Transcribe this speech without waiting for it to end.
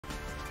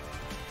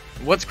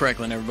What's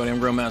cracklin', everybody? I'm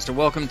Grillmaster.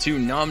 Welcome to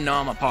Nom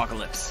Nom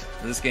Apocalypse.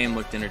 This game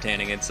looked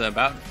entertaining. It's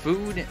about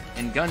food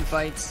and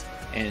gunfights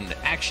and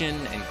action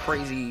and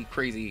crazy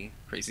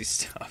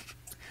stuff.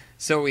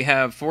 So we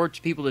have 4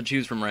 people to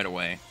choose from right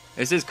away.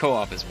 This is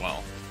co-op as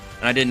well.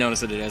 And I did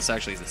notice that it is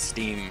actually the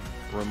Steam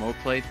remote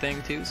play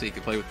thing too, so you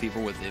can play with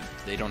people with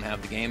if they don't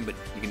have the game, but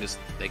you can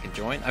they can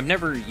join. I've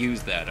never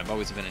used that. I've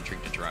always been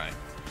intrigued to try.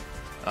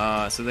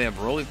 So they have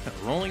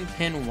rolling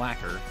pin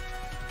whacker,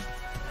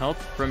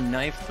 health from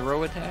knife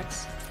throw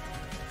attacks,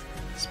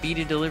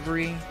 speedy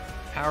delivery,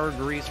 power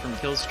grease from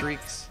kill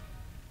streaks,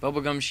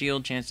 bubblegum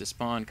shield, chance to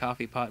spawn,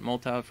 coffee pot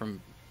Molotov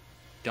from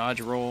dodge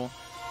roll,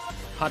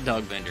 hot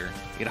dog vendor.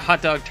 You get a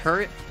hot dog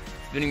turret.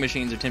 Vending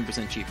machines are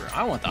 10% cheaper.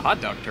 I want the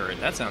hot dog turret.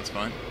 That sounds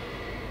fun.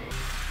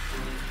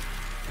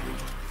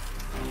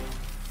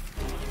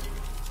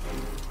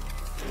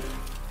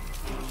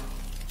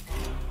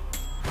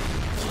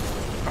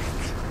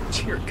 Oh,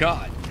 dear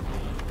God.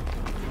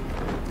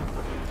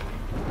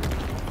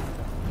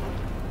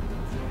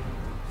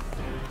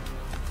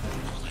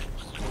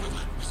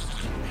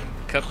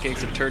 Cupcakes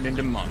have turned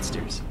into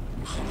monsters.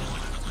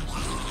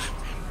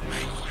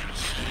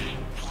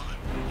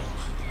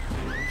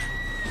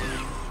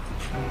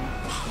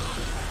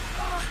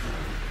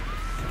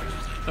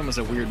 It's almost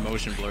a weird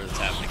motion blur that's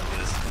happening to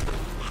this.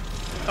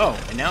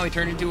 Oh, and now he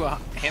turned into a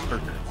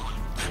hamburger.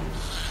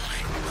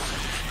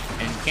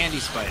 And candy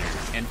spider.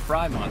 And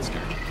fry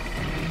monster.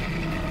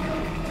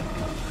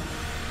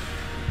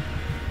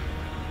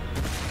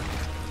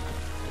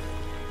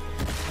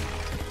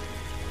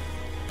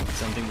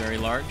 Something very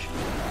large.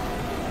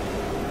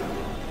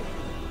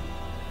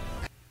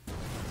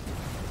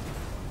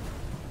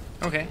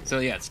 Okay, so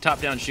yeah, it's a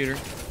top-down shooter.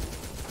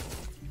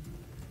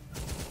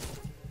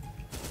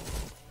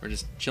 We're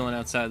just chilling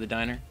outside the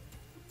diner.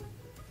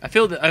 I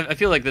feel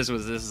like this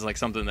is like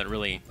something that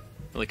really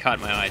caught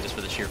my eye just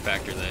for the sheer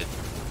factor that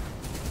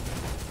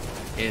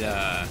it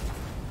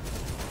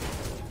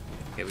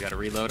okay, we got to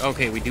reload.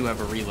 Okay, we do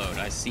have a reload.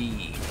 I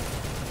see.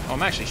 Oh,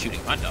 I'm actually shooting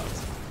hot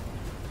dogs.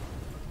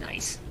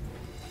 Nice.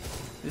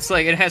 It's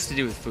like it has to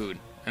do with food,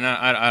 and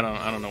I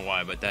don't know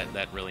why, but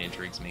that really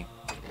intrigues me.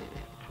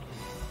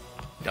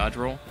 Dodge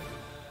roll. Am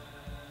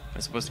I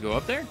supposed to go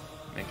up there?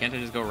 Man, can't I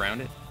just go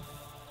around it?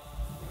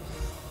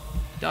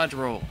 Dodge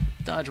roll.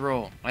 Dodge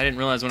roll. I didn't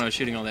realize when I was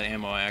shooting all that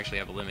ammo, I actually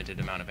have a limited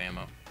amount of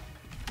ammo.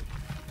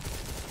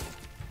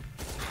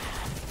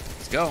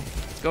 Let's go.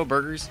 Let's go,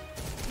 burgers.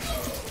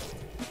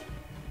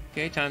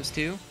 Okay,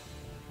 ×2.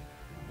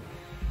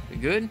 We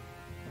good?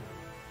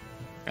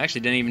 I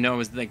actually didn't even know it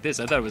was like this.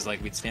 I thought it was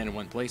like we'd stand in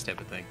one place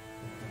type of thing.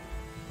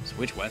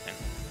 Switch weapon.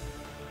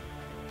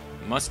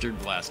 Mustard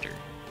blaster.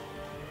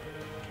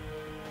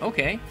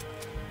 Okay.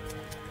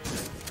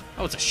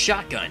 Oh, it's a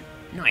shotgun.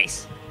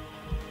 Nice.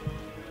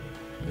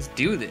 Let's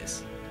do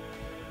this.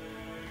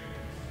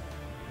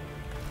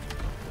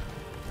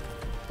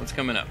 What's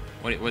coming up?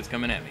 What's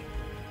coming at me?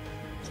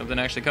 Something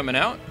actually coming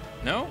out?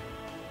 No?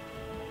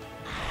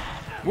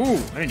 Woo!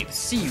 I didn't even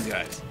see you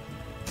guys.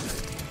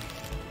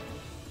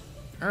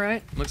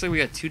 Alright. Looks like we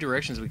got 2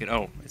 directions we could...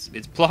 Oh,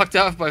 it's blocked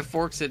off by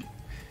forks,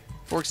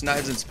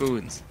 knives, and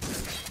spoons.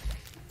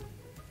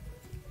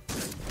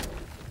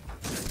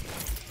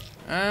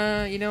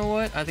 You know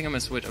what? I think I'm gonna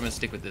switch. I'm gonna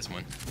stick with this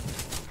one.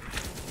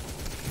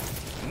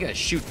 You guys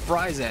shoot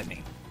fries at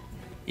me.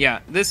 Yeah,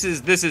 this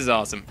is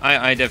awesome.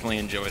 I definitely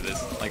enjoy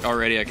this. Like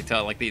already, I can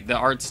tell. Like the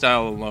art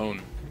style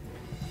alone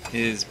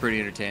is pretty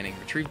entertaining.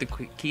 Retrieve the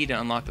key to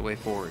unlock the way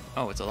forward.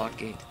 Oh, it's a locked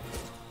gate.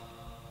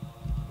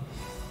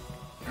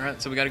 All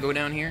right, so we got to go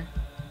down here.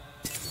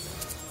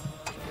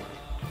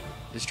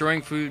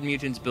 Destroying food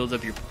mutants builds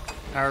up your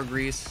power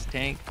grease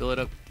tank. Fill it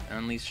up.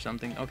 Unleash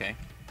something. Okay.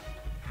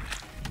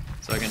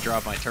 So I can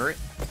drop my turret,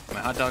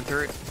 my hot dog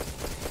turret.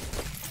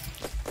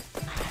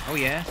 Oh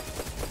yeah.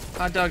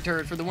 Hot dog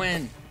turret for the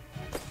win!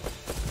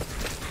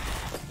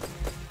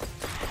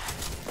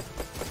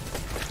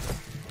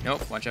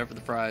 Nope, watch out for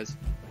the fries.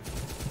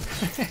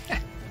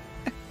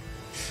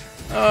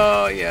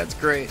 Oh yeah, it's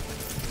great.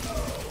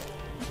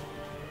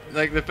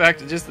 Like the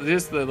fact, just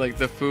the like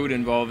the food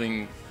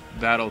involving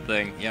battle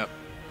thing. Yep,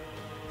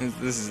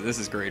 this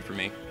is great for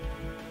me.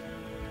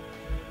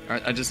 All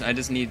right, I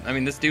just need. I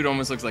mean, this dude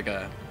almost looks like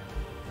a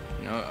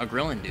a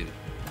grilling dude.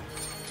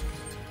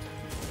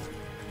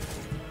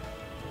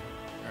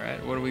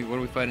 Alright, what are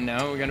we fighting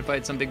now? We're gonna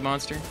fight some big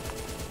monster?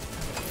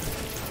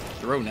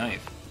 Throw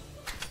knife.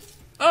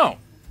 Oh!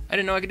 I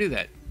didn't know I could do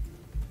that.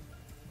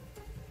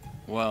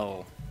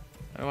 Well,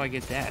 how do I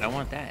get that? I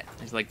want that.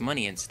 There's like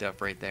money and stuff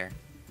right there.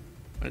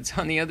 But it's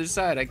on the other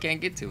side. I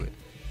can't get to it.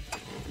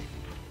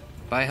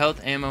 Buy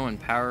health, ammo, and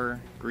power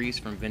grease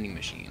from vending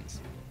machines.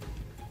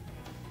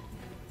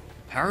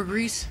 Power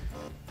grease?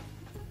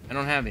 I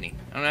don't have any.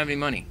 I don't have any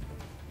money.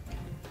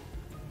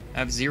 I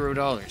have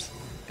 $0.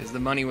 Because the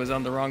money was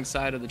on the wrong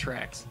side of the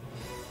tracks.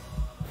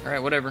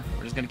 Alright, whatever.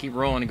 We're just gonna keep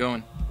rolling and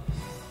going.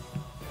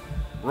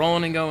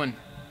 Rolling and going.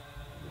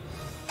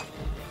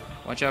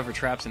 Watch out for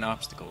traps and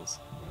obstacles.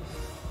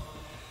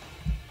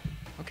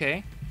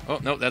 Okay. Oh,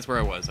 no, that's where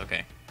I was.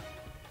 Okay.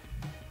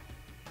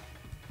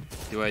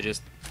 Do I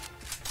just...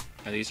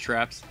 Are these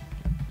traps?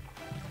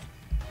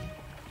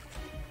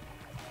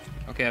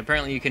 Okay,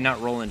 apparently you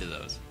cannot roll into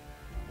those.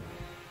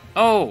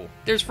 Oh!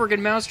 There's friggin'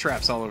 mouse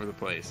traps all over the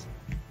place.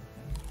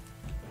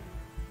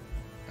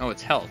 Oh,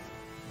 it's health.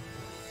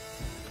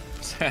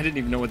 I didn't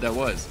even know what that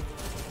was.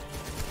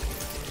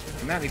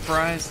 Come at me,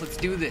 fries. Let's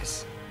do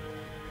this.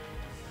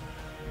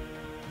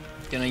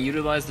 Can I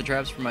utilize the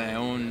traps for my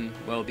own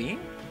well-being?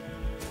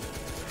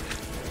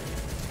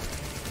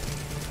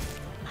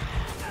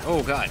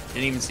 Oh god,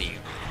 didn't even see you.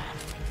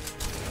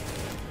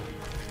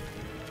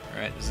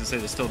 Alright, as I say,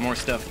 there's still more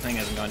stuff. The thing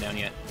hasn't gone down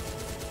yet.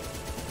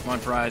 Come on,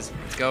 fries.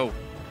 Let's go.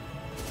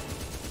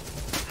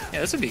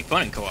 Yeah, this would be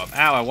fun in co-op.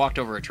 Ow, I walked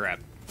over a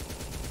trap.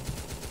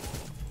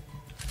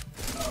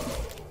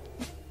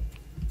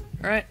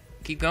 Alright,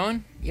 keep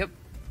going. Yep.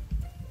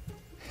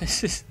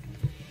 This is...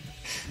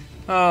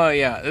 Oh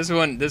yeah, this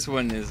one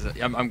is...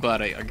 I'm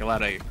glad I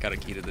got a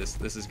key to this.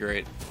 This is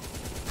great.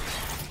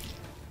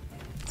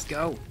 Let's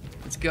go.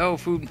 Let's go.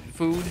 Food.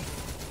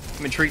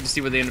 I'm intrigued to see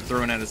what they end up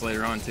throwing at us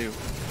later on too.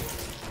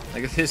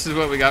 Like if this is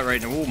what we got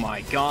right now. Oh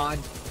my god.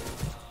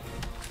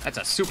 That's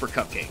a super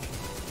cupcake.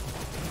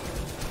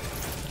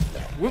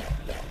 Whoop.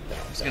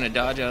 I'm just gonna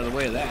dodge out of the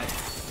way of that.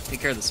 Take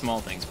care of the small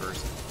things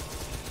first.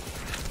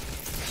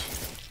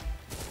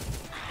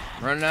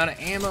 I'm running out of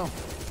ammo.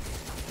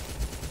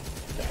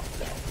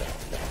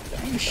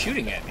 Why are you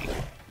shooting at me?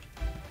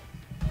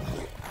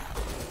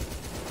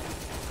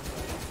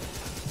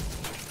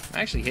 Am I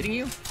actually hitting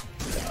you?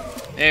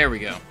 There we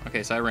go.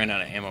 Okay, so I ran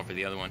out of ammo for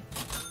the other one.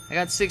 I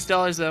got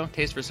 $6 though.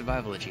 Taste for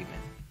Survival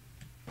achievement.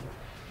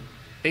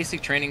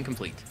 Basic training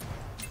complete.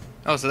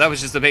 Oh, so that was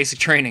just the basic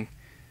training.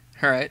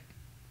 Alright.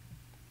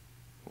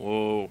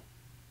 Whoa.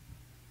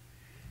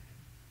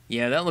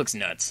 Yeah, that looks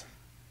nuts.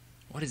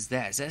 What is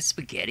that? Is that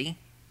spaghetti?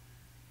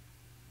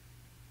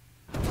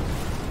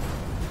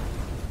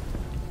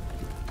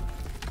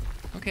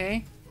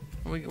 Okay.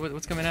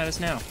 What's coming at us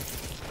now?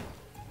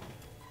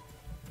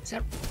 Is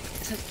that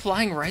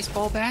flying rice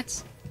ball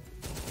bats?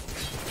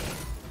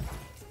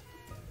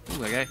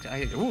 Ooh,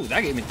 ooh,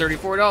 that gave me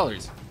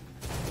 $34.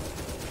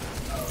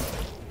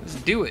 Let's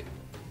do it.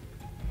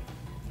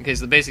 Okay,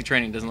 so the basic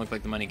training doesn't look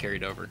like the money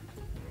carried over.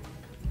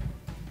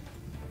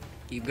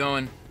 Keep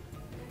going.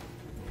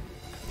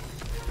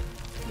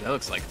 Ooh, that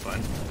looks like fun.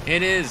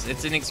 It is.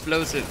 It's an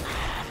explosive.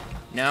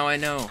 Now I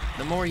know.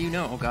 The more you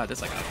know. Oh god,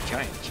 that's like a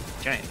giant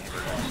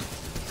hamburger.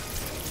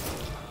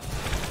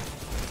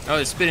 Oh,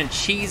 they're spitting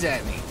cheese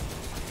at me.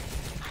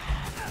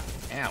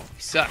 Ow, you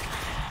suck.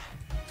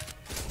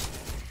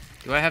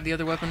 Do I have the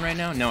other weapon right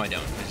now? No, I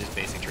don't. It's just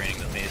basic training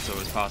that made it so it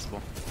was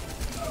possible.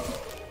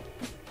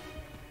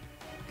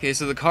 Okay,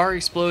 so the car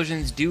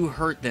explosions do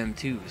hurt them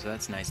too, so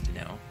that's nice to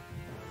know.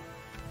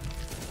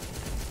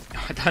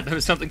 Oh, I thought there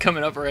was something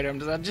coming up right. I'm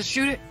just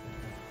shoot it.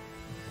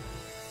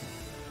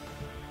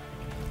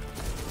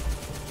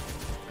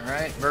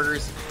 Alright,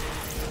 burgers.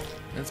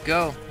 Let's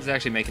go. This is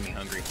actually making me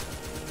hungry.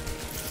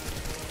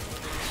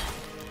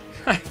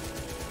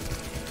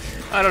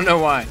 I don't know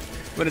why,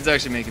 but it's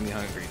actually making me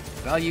hungry.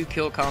 Value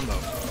kill combo.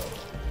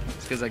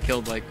 It's because I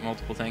killed like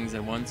multiple things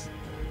at once.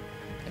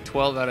 At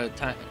 12 out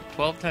of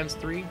 12 times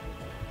 3?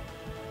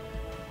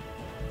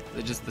 Is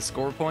it just the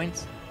score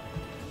points?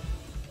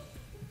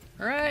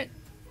 Alright.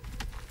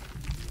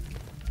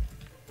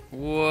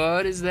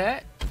 What is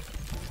that?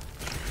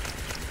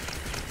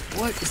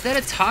 What? Is that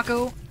a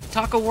taco?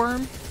 Taco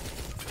worm?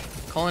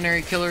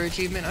 Culinary killer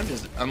achievement? I'm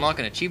just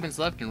unlocking achievements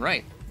left and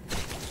right.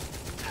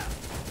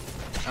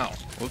 Oh,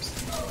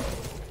 whoops.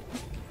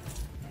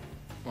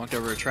 Walked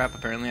over a trap,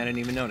 apparently I didn't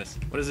even notice.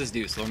 What does this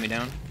do? Slow me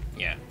down?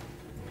 Yeah.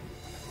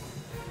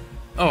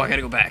 Oh, I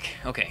gotta go back.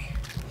 Okay.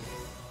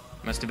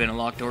 Must have been a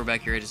locked door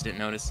back here, I just didn't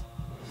notice.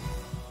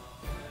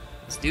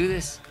 Let's do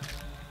this.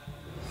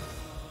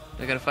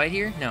 Do I gotta fight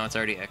here? No, it's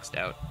already X'd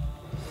out.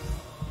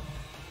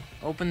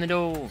 Open the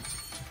door.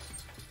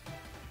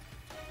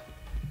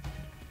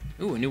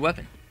 Ooh, a new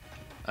weapon.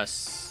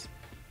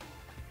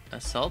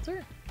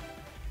 Assaulter?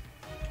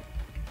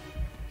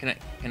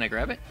 Can I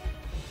grab it?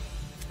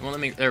 It won't let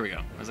me. There we go.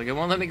 I was like, it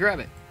won't let me grab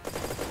it.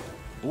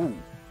 Ooh,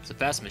 it's a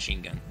fast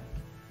machine gun.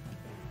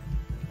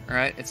 All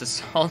right, it's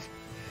assault.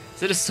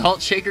 Is it a salt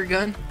shaker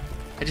gun?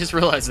 I just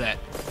realized that.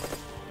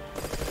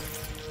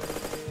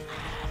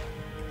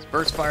 It's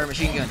burst fire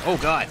machine gun. Oh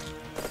god.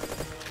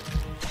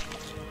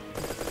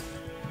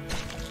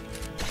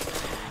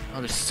 Oh,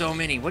 there's so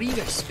many. What are you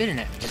guys spitting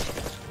at?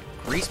 Just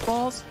grease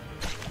balls?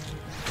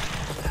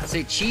 I'd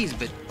say cheese,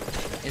 but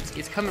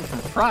it's coming from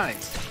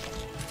fries.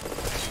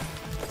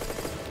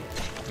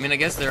 I mean, I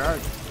guess there are,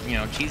 you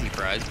know, cheesy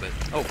fries, but...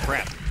 Oh,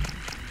 crap.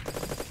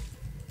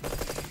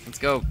 Let's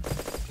go.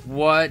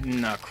 What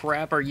in the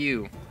crap are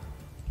you?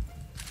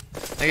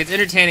 Like, it's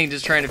entertaining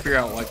just trying to figure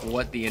out, like,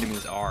 what the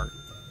enemies are.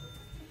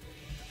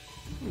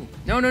 Ooh.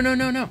 No, no, no,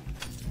 no, no.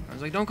 I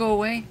was like, don't go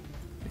away.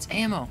 It's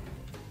ammo.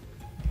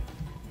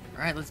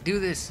 Alright, let's do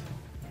this.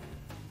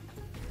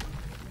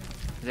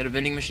 Is that a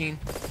vending machine?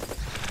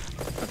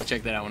 I'll have to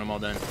check that out when I'm all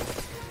done.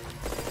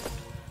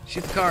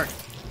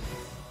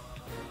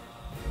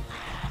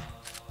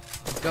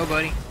 go,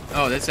 buddy.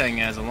 Oh, this thing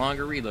has a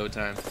longer reload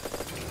time.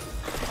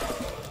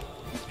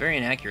 It's very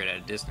inaccurate at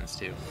a distance,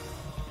 too.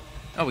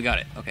 Oh, we got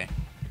it. Okay.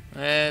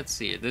 Let's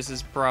see. This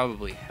is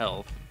probably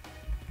health.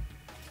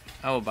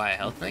 I will buy a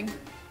health thing.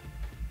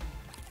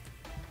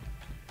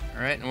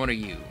 Alright, and what are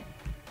you?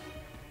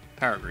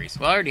 Power grease.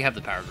 Well, I already have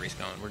the power grease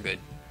going. We're good.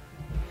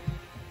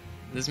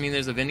 Does this mean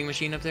there's a vending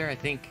machine up there? I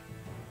think.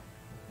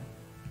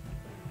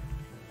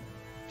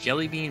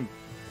 Jelly bean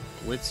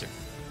blitzer.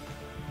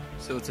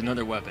 So it's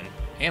another weapon.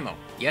 Ammo.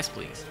 Yes,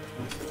 please.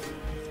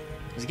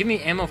 Does it give me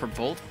ammo for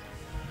both?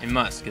 It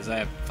must, because I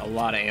have a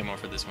lot of ammo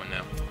for this one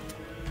now.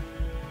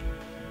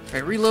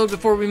 Alright, reload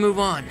before we move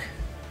on.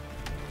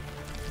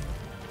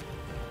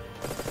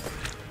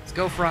 Let's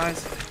go,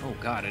 fries. Oh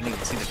god, I didn't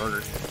even see the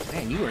burger.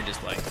 Man, you are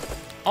just like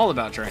all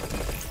about trying to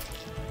eat me.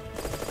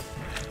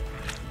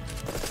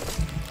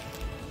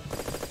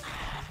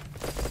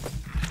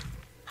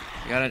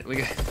 We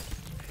got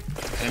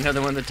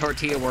another one of the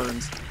tortilla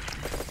worms.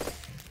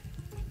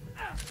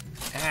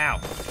 Ow.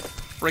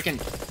 Frickin'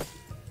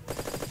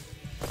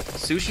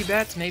 sushi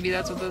bats? Maybe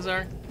that's what those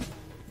are?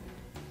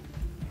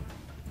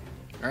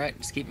 Alright,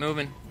 just keep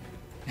moving.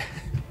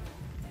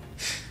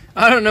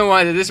 I don't know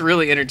why this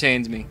really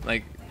entertains me.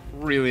 Like,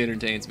 really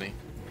entertains me.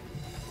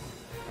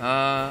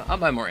 I'll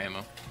buy more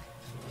ammo.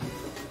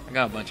 I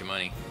got a bunch of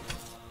money.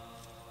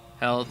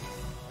 Health.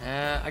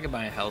 I could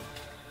buy a health.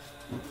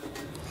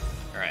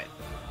 Alright.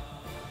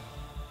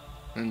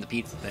 And then the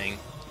pizza thing.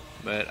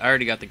 But I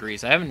already got the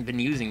grease. I haven't been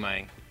using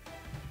my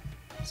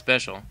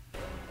special.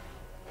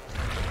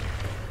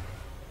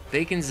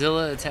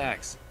 Baconzilla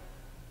attacks.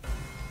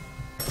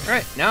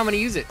 Alright, now I'm gonna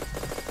use it.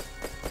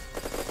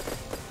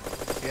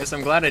 I guess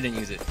I'm glad I didn't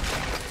use it.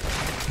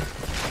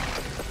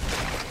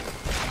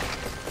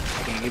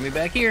 Can't get me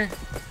back here.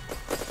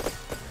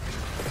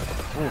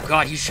 Oh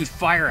god, you shoot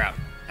fire out.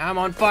 I'm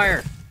on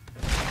fire.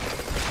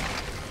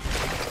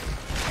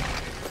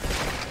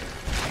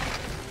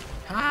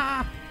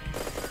 Ah!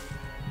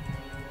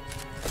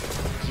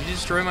 Did you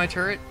destroy my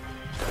turret?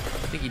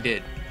 I think you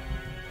did.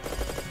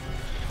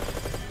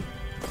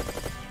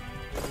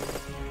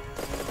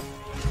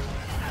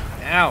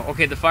 Ow,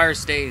 okay, the fire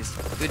stays.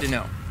 Good to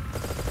know.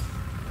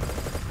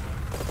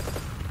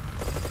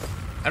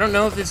 I don't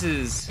know if this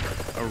is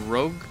a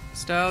rogue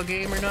style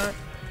game or not,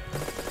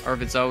 or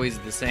if it's always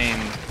the same.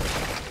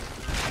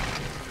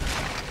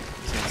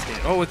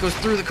 Oh, it goes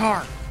through the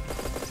car.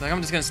 It's like,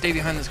 I'm just gonna stay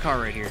behind this car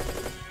right here.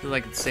 Feel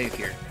like it's safe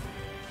here.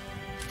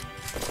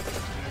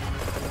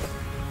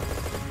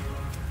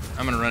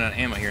 I'm gonna run out of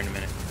ammo here in a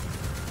minute.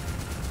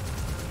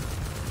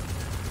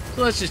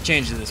 So let's just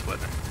change to this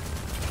weapon.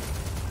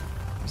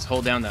 Just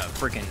hold down the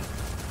frickin'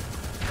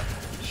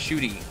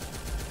 shooty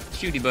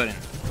button.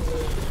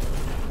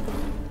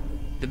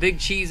 The big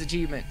cheese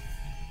achievement.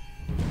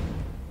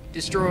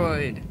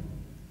 Destroyed.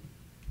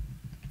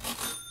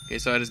 Okay,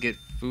 so I just get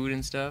food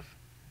and stuff.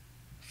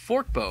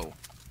 Fork bow.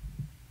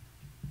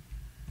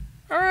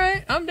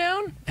 Alright, I'm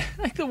down.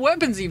 Like, the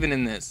weapon's even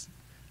in this.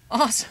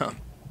 Awesome.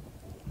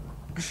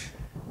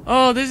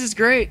 Oh, this is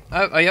great.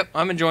 Yep,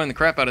 I'm enjoying the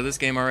crap out of this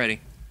game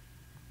already.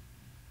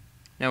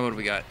 Now what do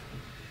we got?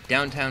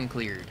 Downtown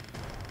cleared.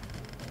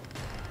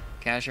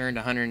 Cash earned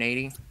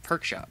 180.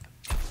 Perk shop.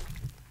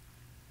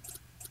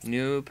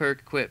 New perk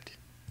equipped.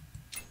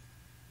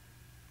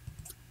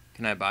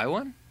 Can I buy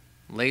one?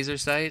 Laser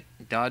sight,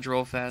 dodge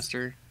roll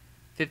faster,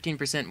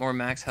 15% more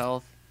max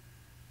health.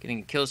 Getting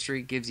a kill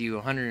streak gives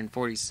you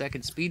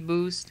 140-second speed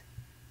boost.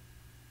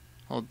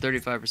 Hold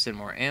 35%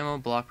 more ammo.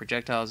 Block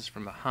projectiles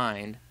from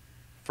behind.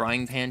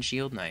 Frying pan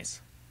shield,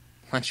 nice.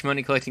 Lunch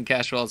money collecting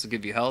cash will also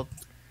give you health.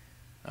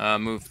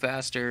 Move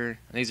faster.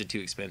 These are too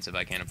expensive.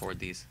 I can't afford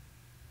these.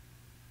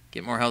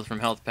 Get more health from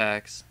health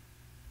packs.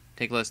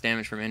 Take less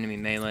damage from enemy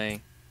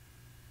melee.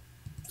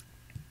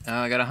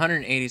 I got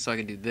 180, so I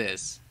can do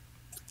this.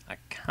 I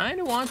kind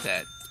of want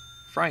that.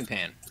 Frying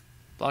pan.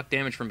 Block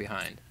damage from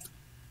behind.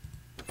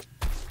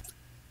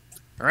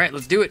 Alright,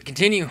 let's do it.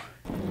 Continue.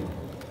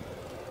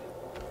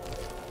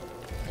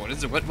 What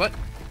is it? What? Where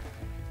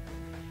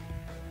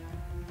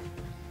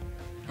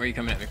are you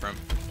coming at me from?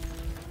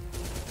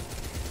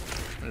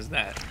 What is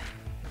that?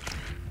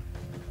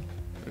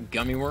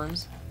 Gummy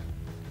worms?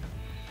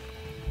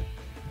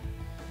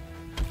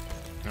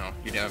 Oh,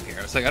 you're down here.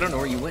 I was like, I don't know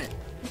where you went.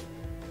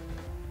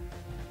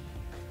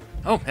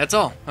 Oh, that's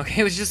all.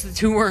 Okay, it was just the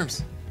 2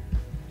 worms.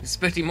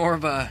 Expecting more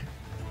of a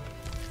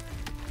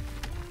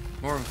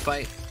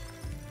fight.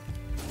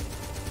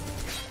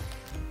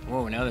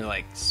 Whoa, now they're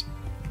like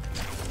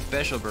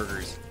special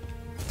burgers.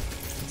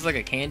 This is like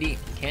a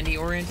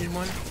candy-oriented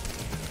one.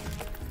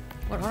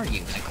 What are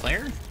you, an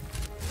eclair? I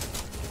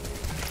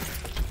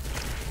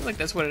feel like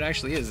that's what it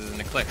actually is an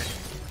eclair.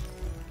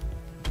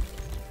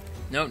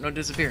 No, don't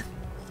disappear.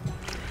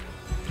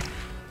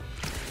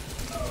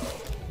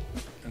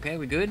 Okay,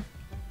 we good?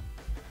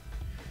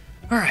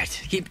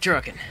 Alright, keep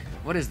trucking.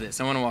 What is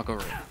this? I want to walk over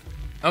it.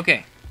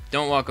 Okay,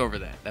 don't walk over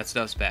that. That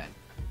stuff's bad.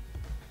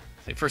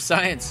 Like, for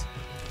science.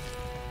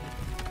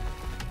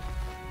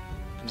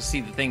 I just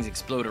see the things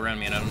explode around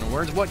me and I don't know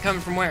what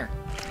coming from where.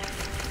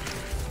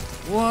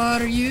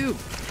 What are you?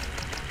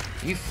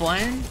 Are you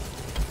flying?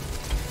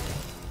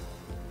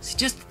 See,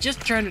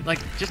 just trying to, like,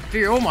 just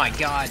fear. Oh my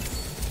god.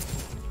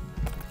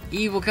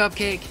 Evil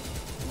cupcake.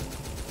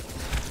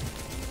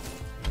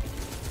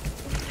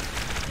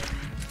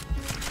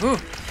 Ooh.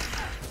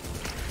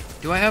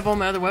 Do I have all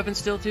my other weapons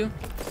still, too?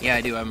 Yeah,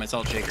 I do. I have my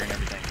salt shaker and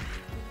everything.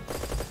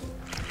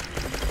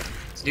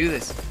 Let's do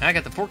this. I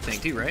got the fork thing,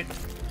 too, right?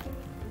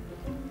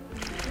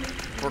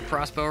 Fork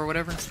crossbow or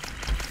whatever.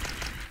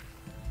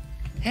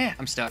 Yeah,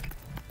 I'm stuck.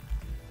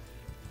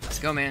 Let's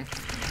go, man.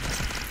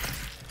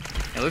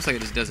 It looks like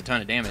it just does a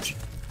ton of damage.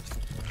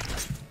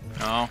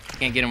 Oh,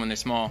 can't get them when they're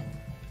small.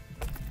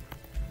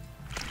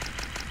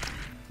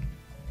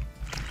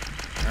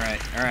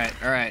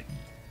 Alright.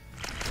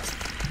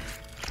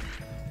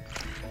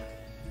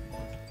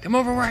 Come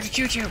over where I can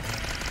shoot you!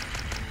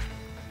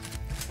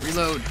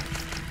 Reload.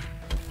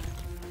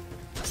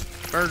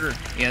 Burger.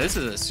 Yeah, this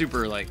is a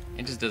super, like,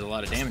 it just does a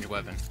lot of damage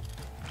weapon.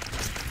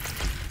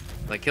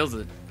 Like, kills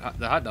the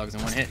hot dogs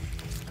in one hit.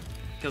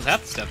 Kills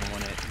half the stuff in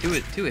one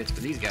hit. Two hits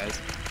for these guys.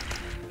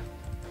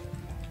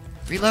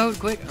 Reload,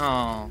 quick!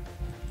 Aw.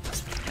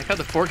 I like how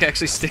the fork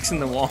actually sticks in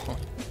the wall.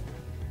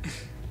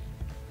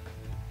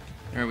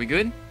 Are we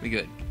good? We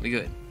good.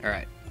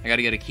 Alright. I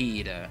gotta get a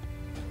key to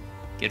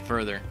get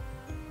further.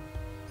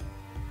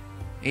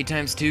 8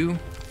 times 2.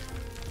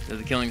 So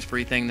the killing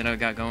spree thing that I've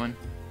got going.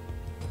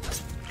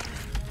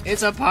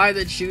 It's a pie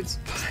that shoots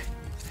pie.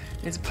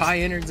 It's pie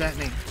innards at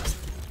me.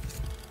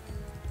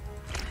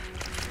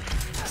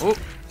 Oh!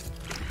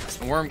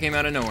 A worm came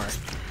out of nowhere.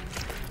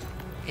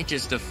 It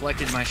just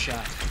deflected my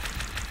shot.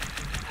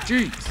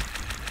 Jeez!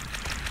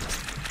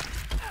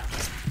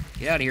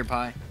 Get out of here,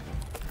 pie.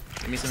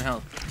 Give me some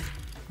health.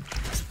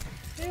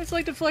 Yeah, it's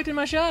like deflecting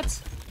my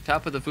shots.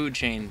 Top of the food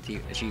chain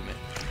achievement.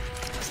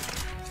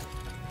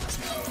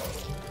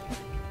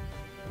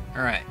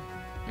 Alright.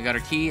 We got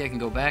our key. I can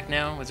go back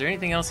now. Was there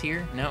anything else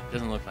here? Nope,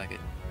 doesn't look like it.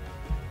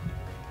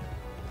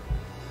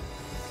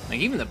 Like,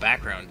 even the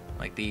background.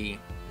 Like, the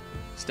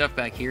stuff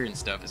back here and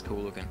stuff is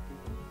cool looking.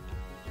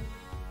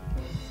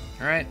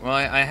 Alright, well,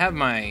 I have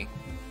my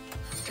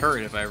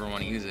turret if I ever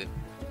want to use it.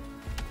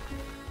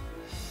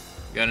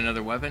 Got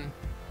another weapon.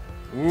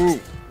 Ooh!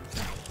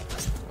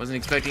 Wasn't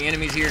expecting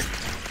enemies here.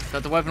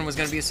 Thought the weapon was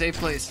going to be a safe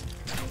place.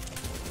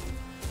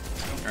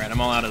 Alright,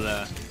 I'm all out of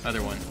the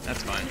other one.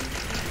 That's fine.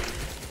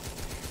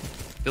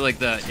 I feel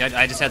like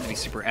I just have to be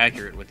super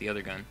accurate with the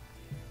other gun.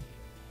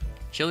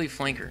 Chili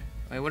flanker.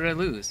 Wait, what did I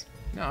lose?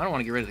 No, I don't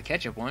want to get rid of the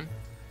ketchup one.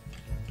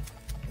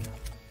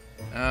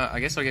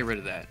 I guess I'll get rid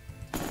of that.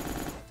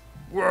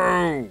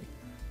 Whoa!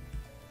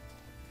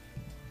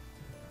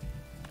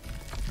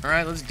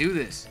 Alright, let's do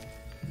this.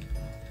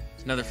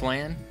 It's another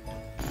flan.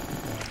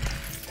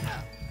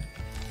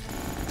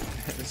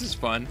 This is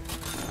fun.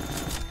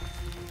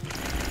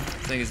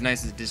 This thing is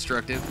nice and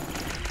destructive.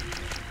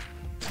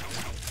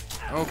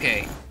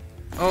 Okay.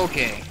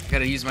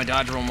 Gotta use my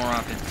dodge roll more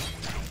often.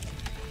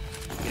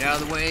 Get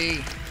out of the way.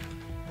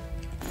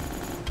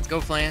 Let's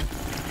go, flan.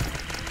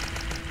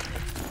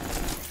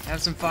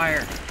 Have some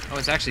fire. Oh,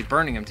 it's actually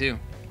burning him, too.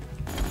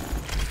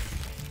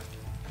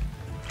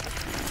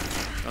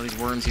 All these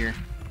worms here.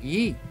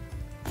 Yee!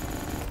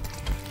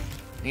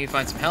 I need to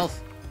find some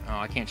health. Oh,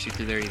 I can't shoot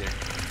through there either.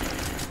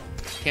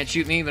 Can't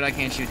shoot me, but I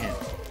can't shoot him.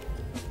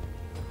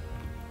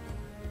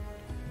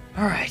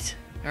 Alright.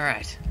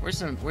 Where's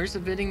the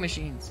vending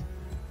machines?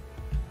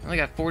 I only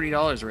got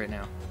 $40 right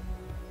now.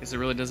 Guess it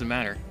really doesn't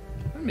matter.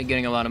 I'm gonna be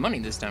getting a lot of money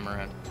this time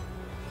around.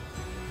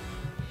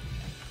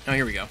 Oh,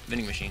 here we go.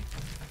 Vending machine.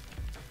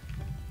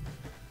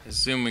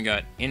 Assume we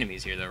got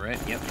enemies here, though, right?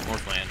 Yep, more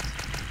flans.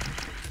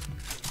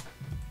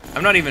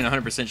 I'm not even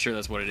 100% sure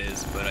that's what it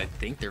is, but I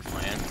think they're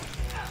flans.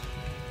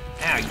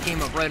 Ow, you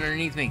came up right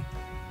underneath me.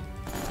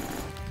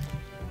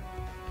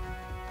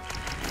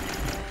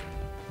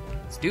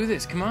 Let's do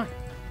this, come on.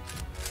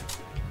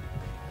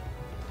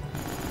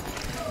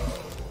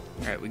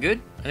 Alright, we good?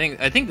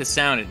 I think the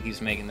sound it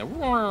keeps making, the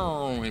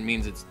it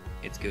means it's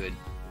good.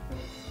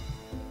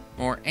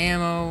 More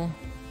ammo.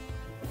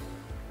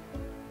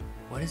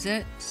 What is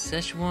that?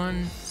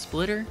 Szechuan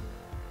splitter?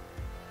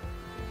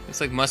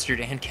 Looks like mustard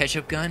and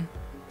ketchup gun.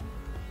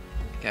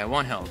 Okay, I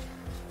want health.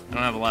 I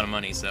don't have a lot of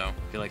money, so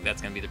I feel like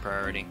that's gonna be the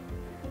priority.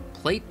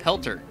 Plate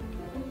pelter.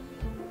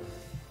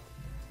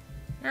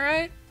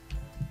 Alright.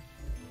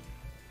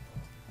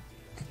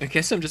 I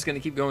guess I'm just gonna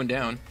keep going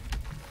down.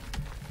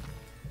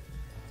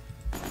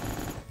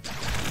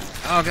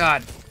 Oh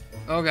god.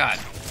 Oh god.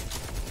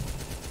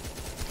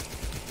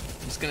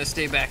 I'm just gonna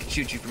stay back and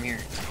shoot you from here.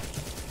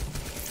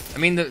 I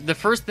mean, the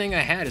first thing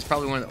I had is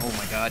probably one of the... Oh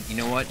my god, you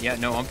know what? Yeah,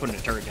 no, I'm putting a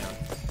turret down.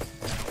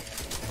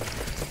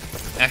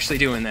 Actually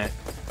doing that.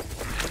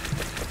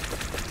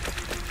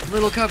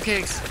 Little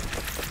cupcakes.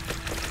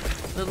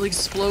 Little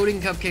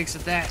exploding cupcakes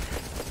at that.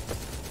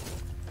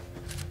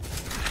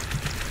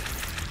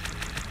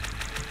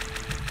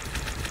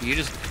 You're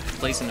just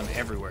placing them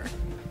everywhere.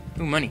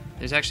 Ooh, money.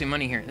 There's actually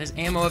money here. There's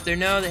ammo up there.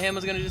 No, the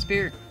ammo's gonna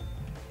disappear.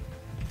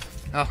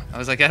 Oh, I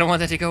was like, I don't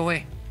want that to go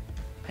away.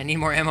 I need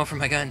more ammo for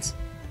my guns.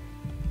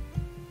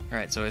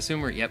 Alright, so I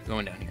assume we're, yep,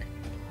 going down here.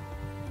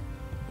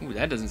 Ooh,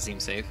 that doesn't seem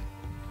safe.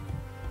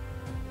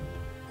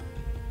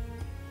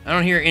 I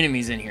don't hear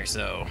enemies in here,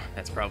 so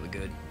that's probably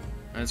good.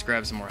 Let's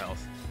grab some more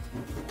health.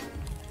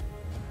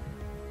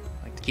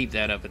 I like to keep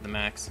that up at the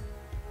max.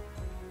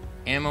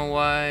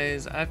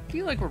 Ammo-wise, I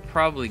feel like we're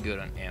probably good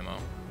on ammo.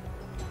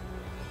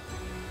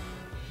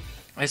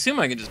 I assume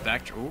I can just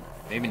backtrack. Ooh,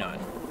 maybe not.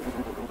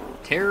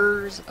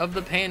 Terrors of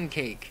the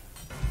Pancake.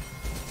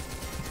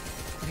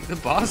 I think the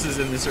bosses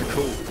in this are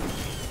cool.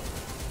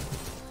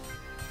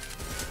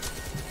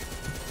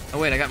 Oh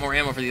wait, I got more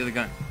ammo for the other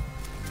gun.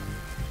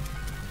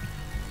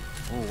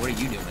 Oh, what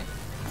are you doing?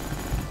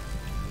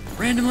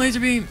 Random laser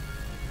beam!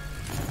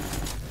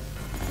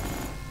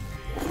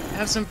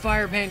 Have some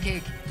fire,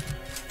 Pancake.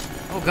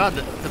 Oh god,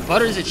 the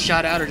butters that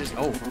shot out are just...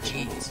 Oh,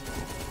 jeez.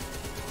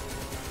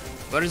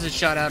 Butters that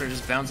shot out are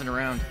just bouncing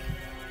around.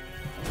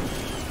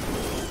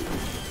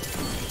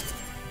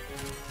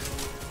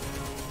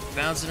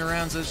 Bouncing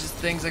around, so it's just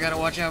things I gotta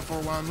watch out for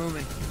while I'm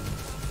moving.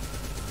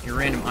 Your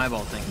random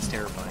eyeball thing is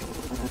terrifying.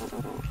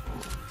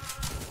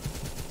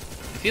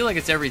 I feel like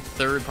it's every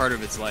third part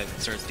of its life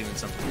it starts doing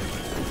something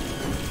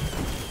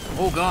different.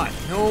 Oh god,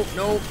 no,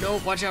 no, no,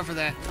 watch out for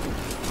that.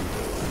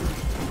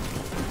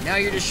 Now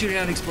you're just shooting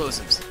out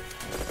explosives.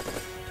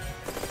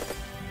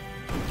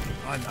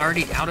 Oh, I'm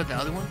already out of the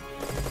other one?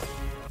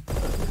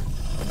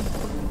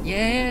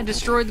 Yeah,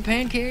 destroyed the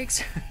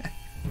pancakes.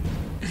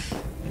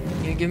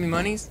 You gonna give me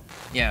monies?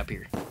 Yeah, up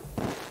here.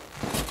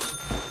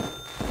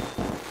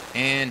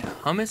 And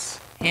hummus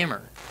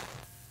hammer.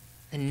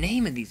 The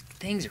name of these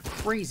things are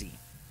crazy.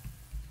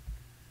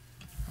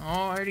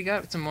 Oh, I already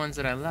got some ones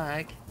that I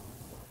like.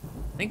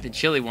 I think the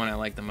chili one I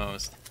like the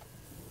most.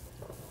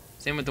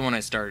 Same with the one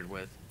I started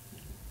with.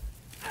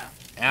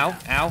 Ow,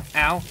 ow,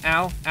 ow,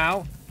 ow,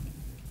 ow.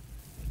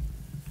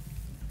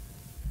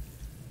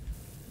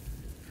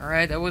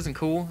 Alright, that wasn't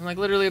cool. I'm like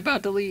literally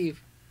about to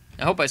leave.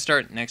 I hope I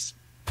start next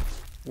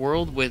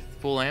world with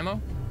full ammo.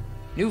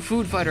 New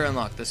food fighter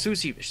unlocked, the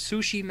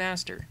sushi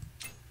master.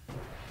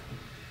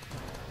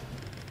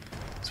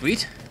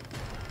 Sweet.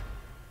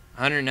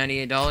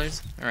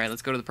 $198. Alright,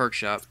 let's go to the perk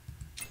shop.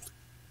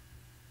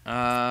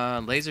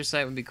 Laser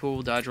sight would be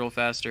cool. Dodge roll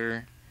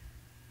faster.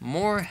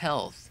 More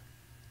health.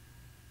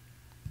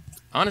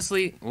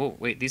 Honestly, whoa,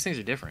 wait, these things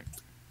are different.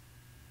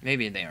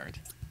 Maybe they aren't.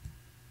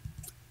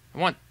 I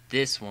want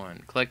this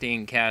one.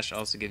 Collecting cash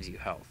also gives you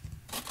health.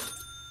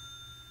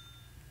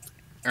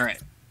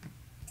 Alright.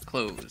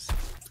 Close.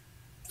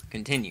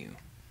 Continue.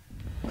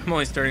 I'm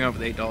only starting off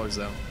with $8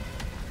 though.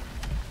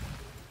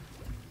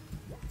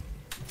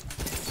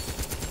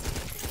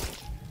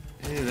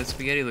 Ew, that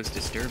spaghetti looks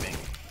disturbing.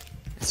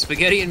 It's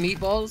spaghetti and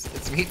meatballs?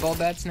 It's meatball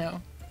bats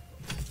now?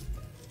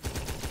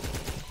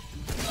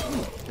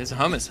 Ooh, this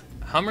hummus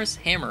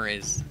hammer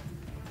is...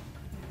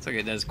 Looks like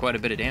it does quite a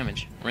bit of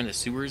damage. We're in the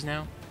sewers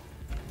now?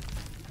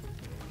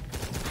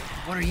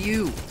 What are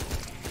you?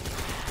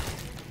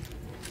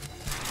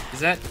 Is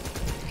that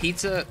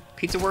pizza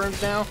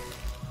worms now?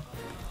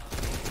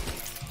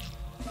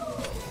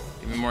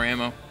 Give me more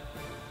ammo.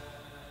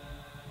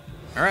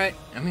 Alright,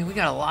 I mean we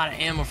got a lot of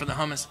ammo for the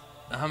hummus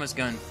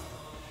gun.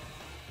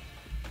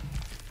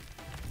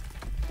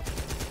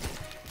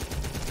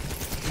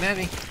 Come at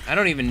me. I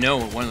don't even know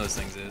what one of those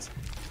things is.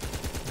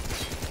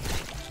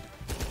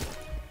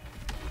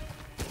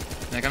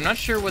 Like I'm not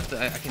sure what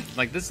the I can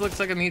like this looks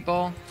like a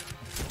meatball.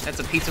 That's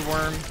a pizza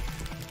worm.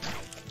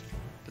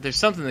 But there's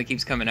something that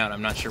keeps coming out.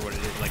 I'm not sure what it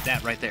is. Like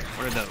that right there.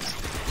 What are those?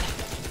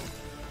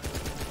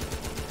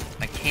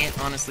 I can't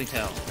honestly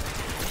tell.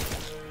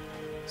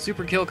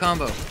 Super kill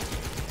combo.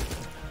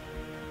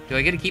 Do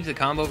I get to keep the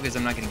combo because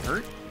I'm not getting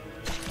hurt?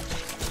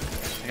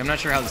 Like, I'm not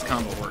sure how this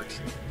combo works.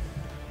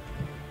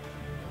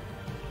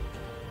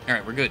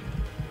 Alright, we're good.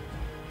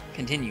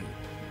 Continue.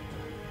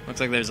 Looks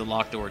like there's a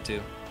locked door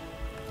too.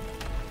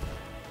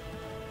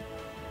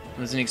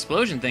 There's an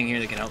explosion thing here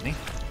that can help me.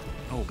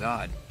 Oh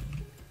god.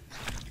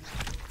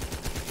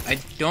 I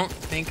don't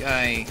think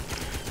I...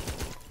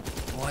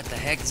 What the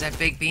heck? Is that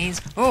baked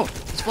beans? Oh!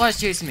 This fly's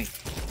chasing me!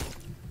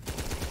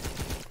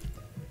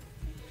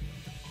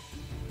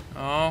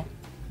 Oh. I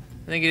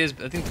think it is.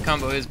 I think the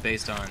combo is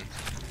based on...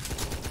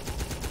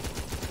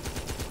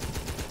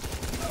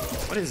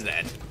 What is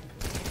that?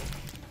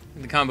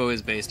 The combo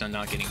is based on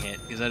not getting hit,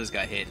 because I just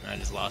got hit and I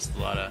just lost a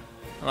lot of...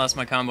 I lost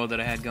my combo that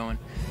I had going.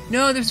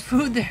 No, there's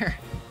food there!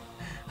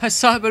 I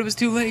saw it, but it was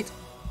too late.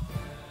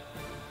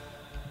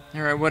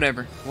 Alright,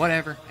 whatever.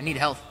 Whatever. I need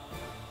health.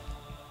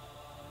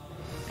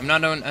 I'm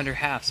not under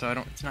half, so I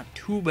don't... It's not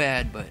too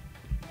bad, but...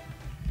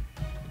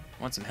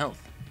 I want some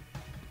health.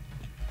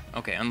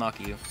 Okay, unlock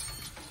you.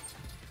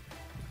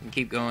 And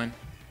keep going.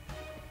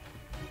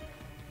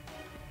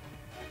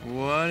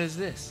 What is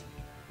this?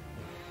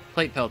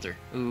 Plate pelter.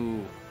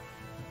 Ooh.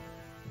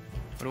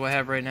 What do I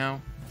have right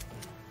now?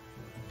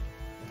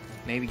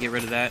 Maybe get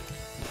rid of that.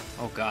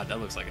 Oh god, that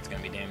looks like it's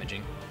gonna be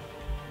damaging.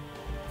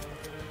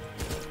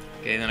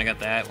 Okay, then I got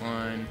that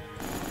one.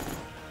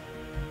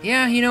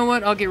 Yeah, you know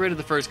what? I'll get rid of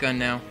the first gun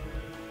now.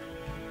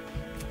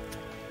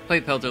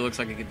 Plate pelter looks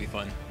like it could be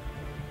fun.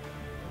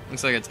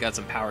 Looks like it's got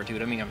some power to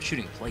it. I mean, I'm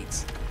shooting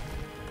plates.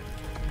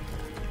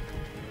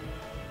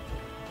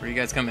 Where are you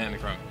guys coming at me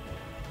from?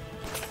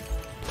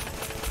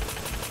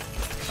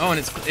 Oh, and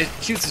it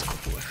shoots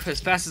as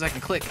fast as I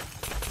can click.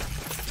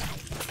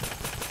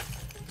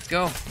 Let's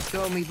go. Let's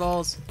go,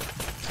 meatballs.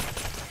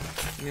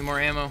 Give me more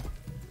ammo.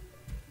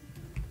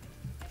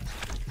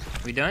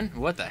 We done?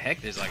 What the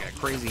heck? There's like a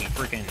crazy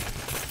freaking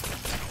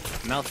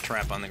mouth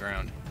trap on the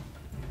ground.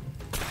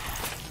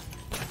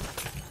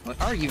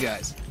 What are you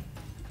guys?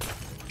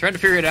 Trying to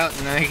figure it out,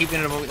 and I keep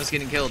ending up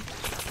getting killed.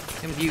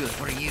 Same with you.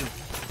 What are you?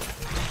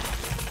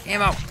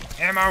 Ammo!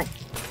 Ammo!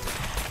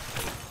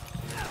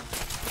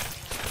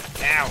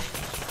 Ow!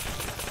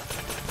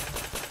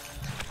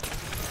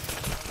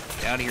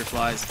 Get out of here,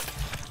 flies.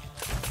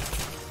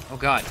 Oh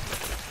god.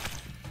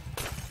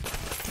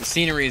 The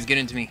scenery is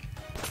getting to me.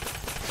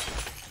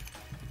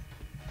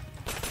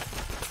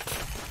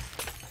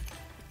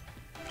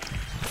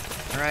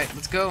 Alright,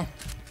 let's go.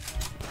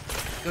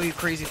 Go, you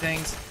crazy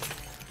things.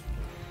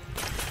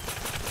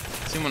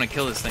 Soon when I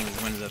kill this thing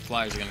is when the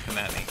flies are gonna come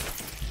at me.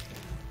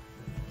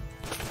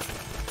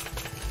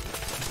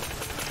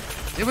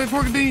 Stay away,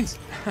 pork and beans!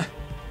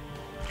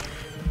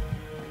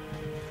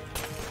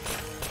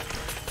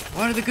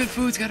 Why do the good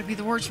foods gotta be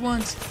the worst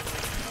ones?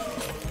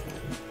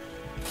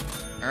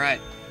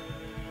 Alright.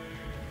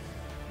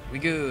 We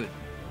good.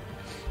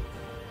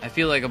 I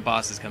feel like a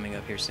boss is coming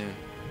up here soon.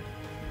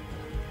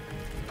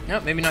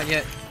 Nope, maybe not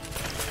yet.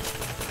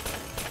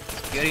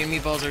 Spaghetti and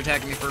meatballs are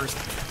attacking me first.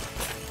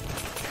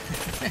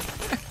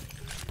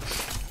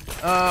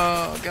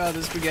 Oh god,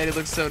 this spaghetti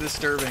looks so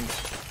disturbing.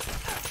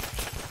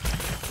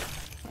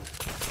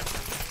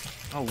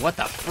 Oh, what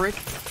the frick?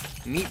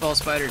 Meatball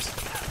spiders.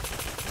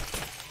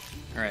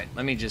 Alright,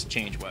 let me just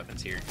change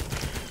weapons here.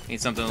 Need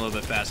something a little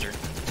bit faster.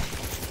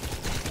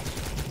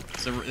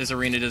 So this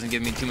arena doesn't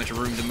give me too much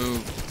room to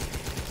move.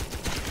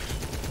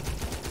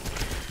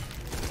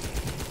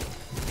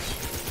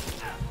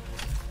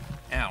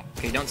 Ow.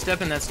 Okay, don't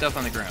step in that stuff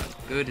on the ground.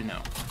 Good to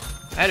know.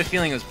 I had a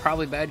feeling it was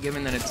probably bad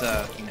given that it's,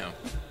 you know,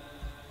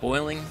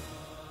 boiling.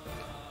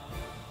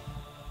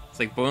 It's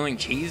like boiling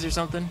cheese or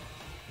something.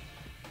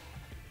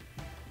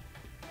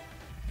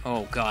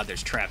 Oh god,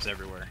 there's traps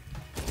everywhere.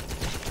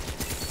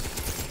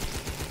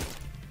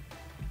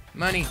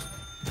 Money.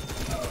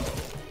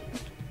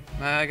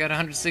 I got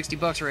 160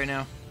 bucks right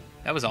now.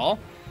 That was all?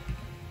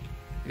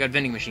 We got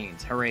vending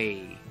machines.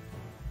 Hooray.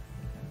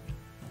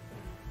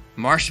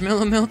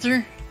 Marshmallow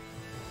melter?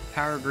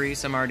 Power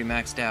grease. I'm already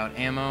maxed out.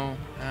 Ammo.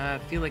 I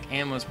feel like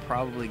ammo's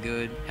probably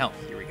good. Health.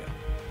 Here we go.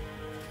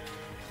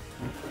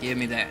 Give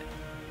me that.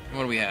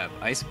 What do we have?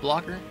 Ice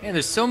blocker? Man,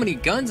 there's so many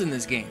guns in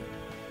this game.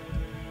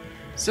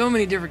 So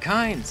many different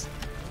kinds.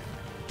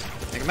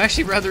 Like, I'm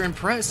actually rather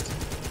impressed.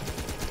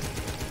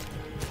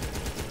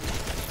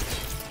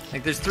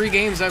 Like, there's 3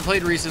 games I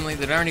played recently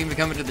that aren't even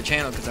coming to the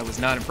channel because I was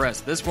not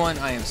impressed. This one,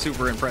 I am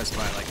super impressed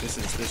by. Like, this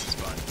is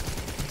fun.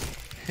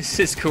 This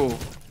is cool.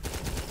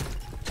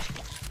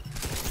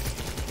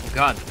 Oh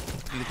god,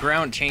 the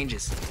ground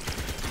changes.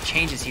 It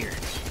changes here.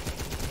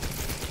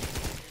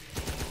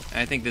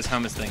 I think this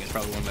hummus thing is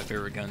probably one of my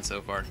favorite guns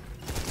so far.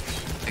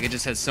 Like, it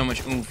just has so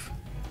much oomph.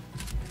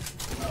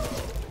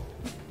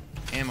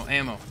 Ammo,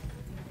 ammo.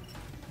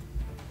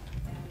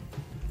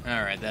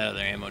 Alright, that other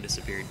ammo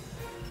disappeared.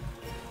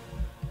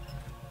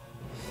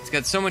 It's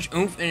got so much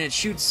oomph and it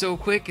shoots so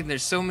quick and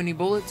there's so many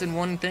bullets in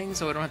one thing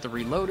so I don't have to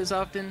reload as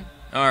often.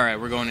 Alright,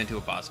 we're going into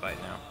a boss fight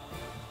now.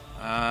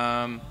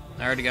 I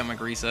already got my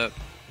grease up.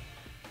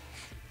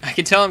 I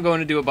can tell I'm going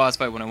to do a boss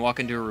fight when I walk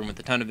into a room with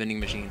a ton of vending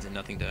machines and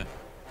nothing to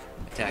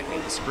attack me.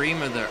 The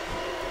scream of the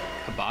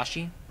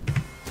hibachi?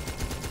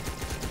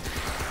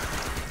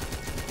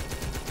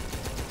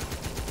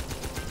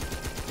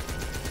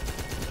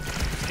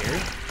 Scary?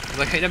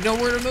 Like, I have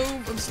nowhere to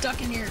move. I'm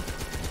stuck in here.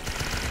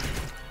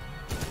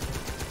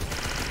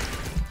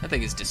 That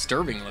thing is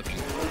disturbing looking.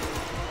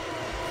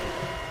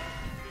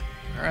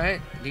 Alright,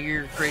 do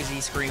your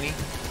crazy screaming.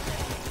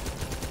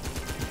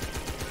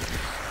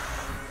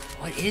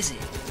 What is it?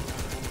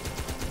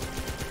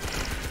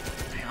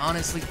 I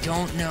honestly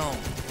don't know.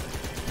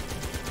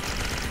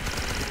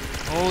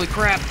 Holy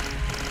crap!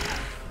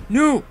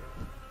 No!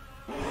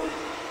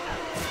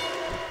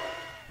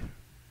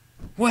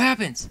 What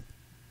happens?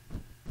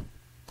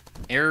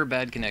 Error,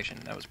 bad connection.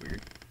 That was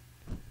weird.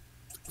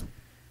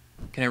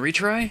 Can I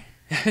retry?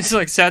 It's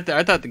like sat there.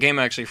 I thought the game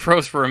actually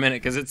froze for a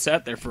minute because it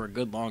sat there for a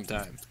good long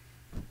time.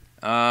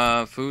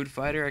 Food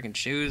fighter. I can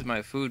choose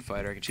my food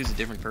fighter. I can choose a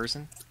different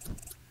person.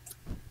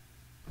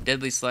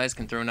 Deadly slice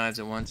can throw knives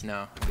at once.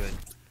 No, I'm good.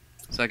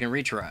 So I can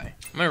retry.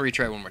 I'm gonna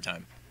retry one more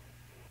time.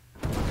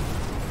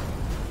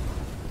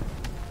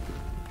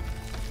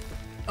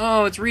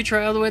 Oh, it's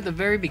retry all the way at the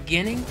very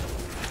beginning?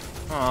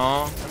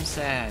 Aw, I'm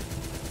sad.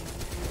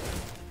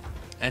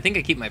 I think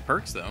I keep my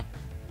perks though.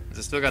 Does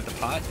it still got the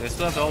pot? Do I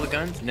still have all the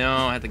guns? No,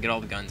 I have to get all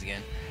the guns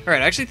again.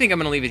 Alright, I actually think I'm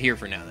gonna leave it here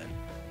for now then.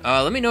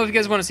 Let me know if you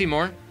guys want to see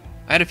more.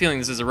 I had a feeling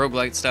this is a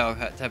roguelite style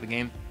type of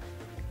game.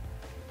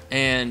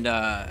 And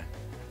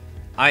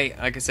like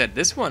I said,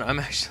 this one I'm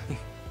actually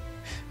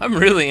I'm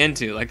really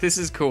into. Like, this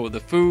is cool. The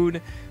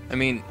food. I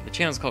mean, the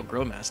channel's called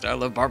Grill Master. I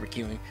love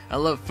barbecuing. I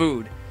love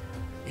food.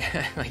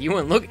 Like, you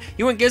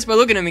wouldn't guess by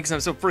looking at me because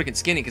I'm so freaking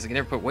skinny because I can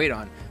never put weight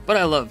on. But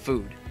I love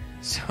food.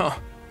 So,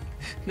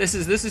 this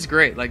is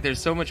great. Like, there's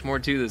so much more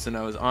to this than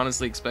I was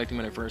honestly expecting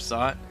when I first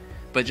saw it.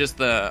 But just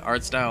the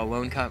art style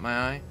alone caught my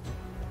eye.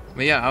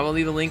 But yeah, I will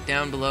leave a link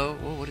down below.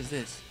 Whoa, what is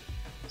this?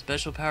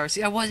 Special power.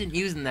 See, I wasn't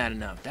using that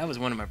enough. That was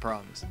one of my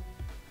problems.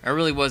 I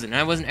really wasn't. And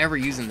I wasn't ever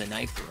using the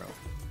knife throw.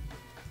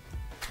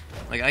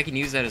 Like, I can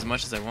use that as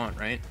much as I want,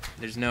 right?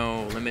 There's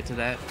no limit to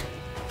that.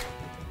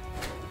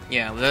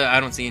 Yeah, I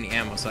don't see any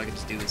ammo, so I can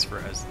just do this for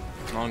as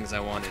long as I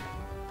wanted.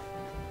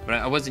 But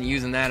I wasn't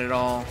using that at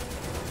all.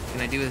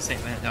 Can I do the same?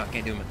 No, I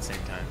can't do them at the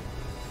same time.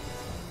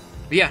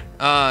 But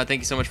yeah,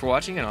 thank you so much for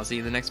watching, and I'll see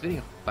you in the next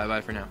video.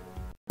 Bye-bye for now.